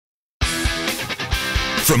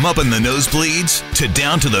From up in the nosebleeds to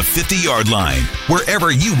down to the 50-yard line,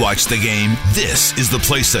 wherever you watch the game, this is the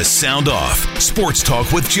place to sound off. Sports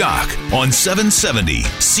Talk with Jock on 770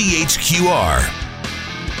 CHQR.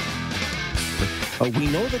 We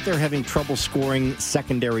know that they're having trouble scoring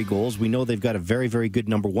secondary goals. We know they've got a very, very good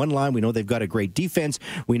number one line. We know they've got a great defense.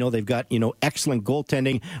 We know they've got, excellent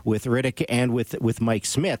goaltending with Riddick and with Mike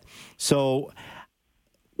Smith. So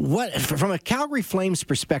what, from a Calgary Flames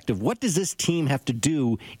perspective, what does this team have to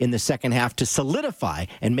do in the second half to solidify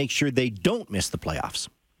and make sure they don't miss the playoffs?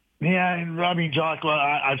 Yeah, I mean, Jock,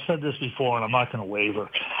 I've said this before, and I'm not going to waver.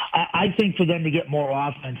 I think for them to get more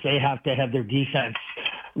offense, they have to have their defense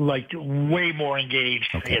way more engaged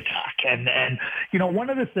in the attack. And one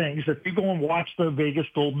of the things, if you go and watch the Vegas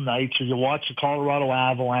Golden Knights or you watch the Colorado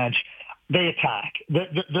Avalanche, they attack.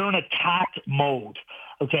 They're in attack mode,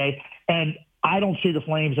 okay? And I don't see the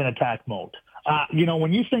Flames in attack mode.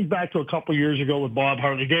 When you think back to a couple years ago with Bob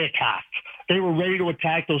Hartley, they attacked. They were ready to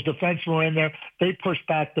attack. Those defensemen were in there. They pushed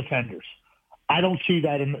back defenders. I don't see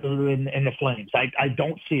that in the Flames. I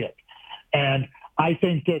don't see it. And I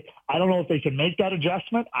think that, I don't know if they can make that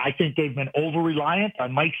adjustment. I think they've been over-reliant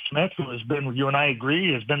on Mike Smith, who has been, you and I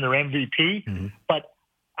agree, has been their MVP. Mm-hmm. But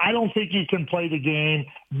I don't think you can play the game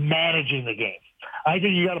managing the game. I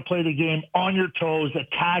think you got to play the game on your toes,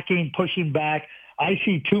 attacking, pushing back. I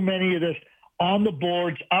see too many of this on the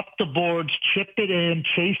boards, up the boards, chip it in,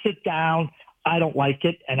 chase it down. I don't like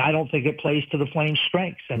it, and I don't think it plays to the Flames'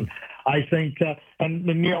 strengths. And I think, for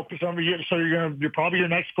some of you, so you're probably your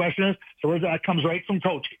next question is, so that comes right from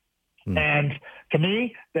coaching. And to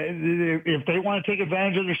me, if they want to take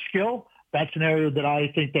advantage of their skill, that's an area that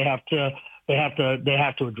I think they have to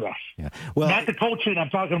address. Yeah. Well, not the coaching. I'm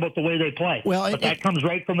talking about the way they play. Well, but that comes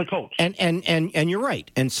right from the coach. And you're right.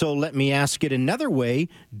 And so let me ask it another way: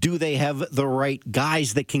 do they have the right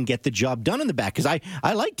guys that can get the job done in the back? Because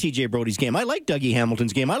I like T.J. Brody's game. I like Dougie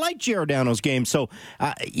Hamilton's game. I like Giordano's game. So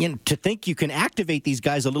to think you can activate these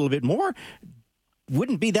guys a little bit more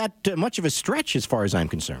wouldn't be that much of a stretch, as far as I'm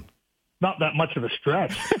concerned. Not that much of a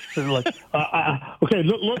stretch. Okay, look,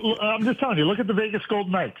 I'm just telling you, look at the Vegas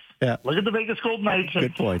Golden Knights. Yeah. Look at the Vegas Golden Knights.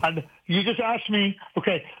 Good point. And you just asked me,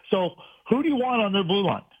 okay, so who do you want on their blue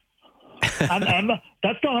line? I'm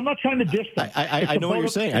not trying to diss them. I know what you're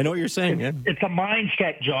saying. I know what you're saying. Yeah. It's a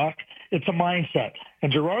mindset, Jock. It's a mindset.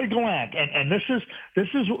 And Gerard Gallant, and this is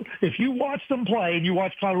if you watch them play and you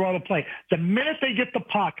watch Colorado play, the minute they get the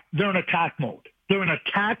puck, they're in attack mode. They're in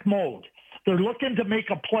attack mode. They're looking to make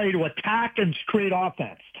a play to attack and create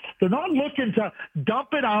offense. They're not looking to dump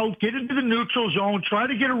it out, get into the neutral zone, try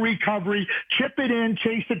to get a recovery, chip it in,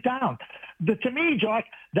 chase it down. To me, Jock,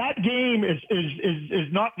 that game is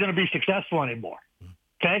not going to be successful anymore.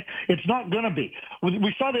 Okay? It's not going to be.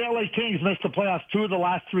 We saw the LA Kings miss the playoffs 2 of the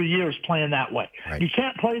last 3 years playing that way. Right. You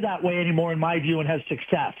can't play that way anymore, in my view, and have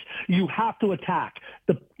success. You have to attack.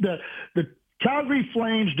 The Calgary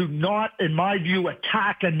Flames do not, in my view,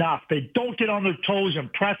 attack enough. They don't get on their toes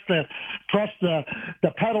and press the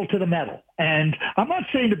pedal to the metal. And I'm not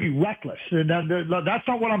saying to be reckless. That's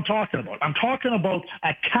not what I'm talking about. I'm talking about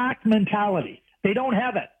attack mentality. They don't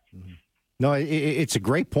have it. Mm-hmm. No, it's a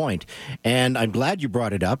great point, and I'm glad you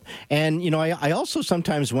brought it up. And, I also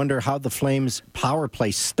sometimes wonder how the Flames' power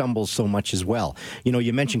play stumbles so much as well.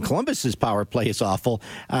 You mentioned Columbus's power play is awful.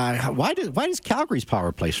 Why does Calgary's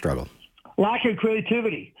power play struggle? Lack of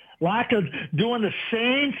creativity, lack of doing the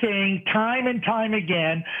same thing time and time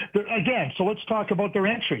again. So let's talk about their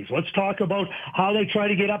entries. Let's talk about how they try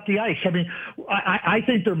to get up the ice. I mean, I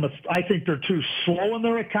think they're too slow in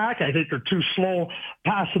their attack. I think they're too slow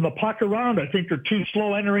passing the puck around. I think they're too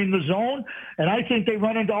slow entering the zone. And I think they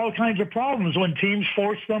run into all kinds of problems when teams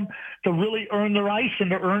force them to really earn their ice and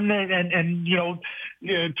to earn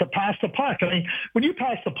to pass the puck. I mean, when you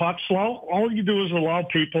pass the puck slow, all you do is allow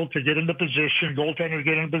people to get into position, goaltenders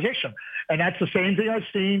get into position. And that's the same thing I've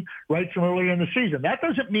seen right from early in the season. That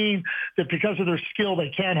doesn't mean that because of their skill they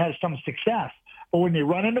can't have some success. But when they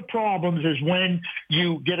run into problems is when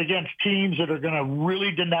you get against teams that are going to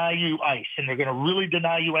really deny you ice, and they're going to really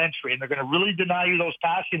deny you entry, and they're going to really deny you those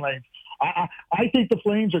passing lanes. I think the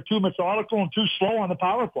Flames are too methodical and too slow on the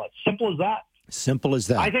power play. Simple as that. Simple as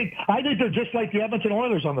that. I think they're just like the Edmonton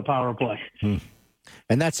Oilers on the power play.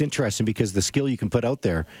 And that's interesting because the skill you can put out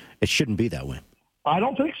there, it shouldn't be that way. I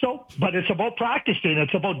don't think so, but it's about practicing.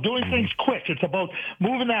 It's about doing things quick. It's about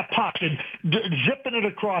moving that puck and zipping it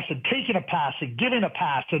across and taking a pass and giving a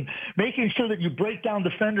pass and making sure that you break down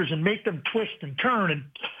defenders and make them twist and turn and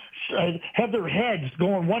have their heads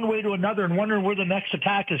going one way to another and wondering where the next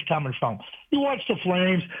attack is coming from. You watch the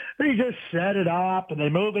Flames, they just set it up and they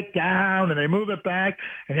move it down and they move it back,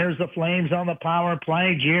 and here's the Flames on the power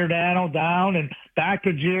play, Giordano down and back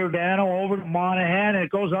to Giordano over to Monahan, and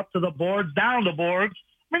it goes up to the boards, down the boards.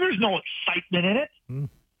 I mean, there's no excitement in it.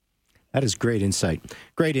 That is great insight.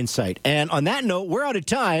 Great insight. And on that note, we're out of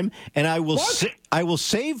time, and I will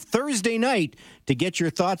save Thursday night to get your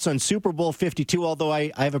thoughts on Super Bowl 52, although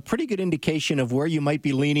I have a pretty good indication of where you might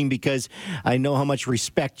be leaning because I know how much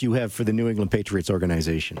respect you have for the New England Patriots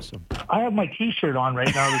organization. So I have my T-shirt on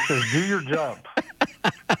right now that says, do your job.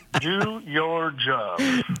 Do your job.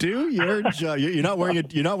 Do your job. You're not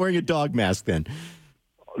wearing a dog mask then.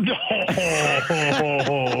 No. Hey,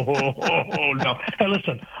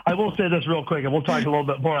 listen, I will say this real quick, and we'll talk a little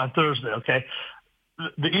bit more on Thursday, okay?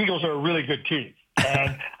 The Eagles are a really good team.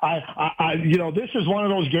 And this is one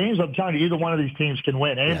of those games, I'm telling you, either one of these teams can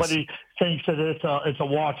win. Anybody thinks that it's a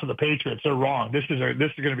walk for the Patriots, they're wrong. This is going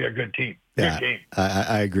to be a good team. Good game.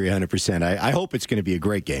 I agree 100%. I hope it's going to be a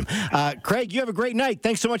great game. Craig, you have a great night.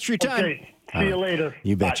 Thanks so much for your time. Okay. See you later.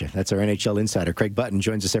 You betcha. Bye. That's our NHL insider. Craig Button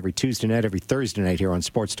joins us every Tuesday night, every Thursday night here on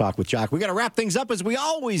Sports Talk with Jock. We got to wrap things up as we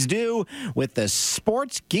always do with the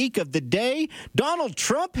sports geek of the day. Donald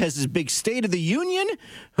Trump has his big State of the Union.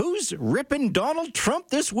 Who's ripping Donald Trump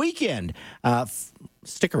this weekend?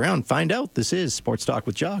 Stick around, find out. This is Sports Talk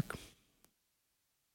with Jock.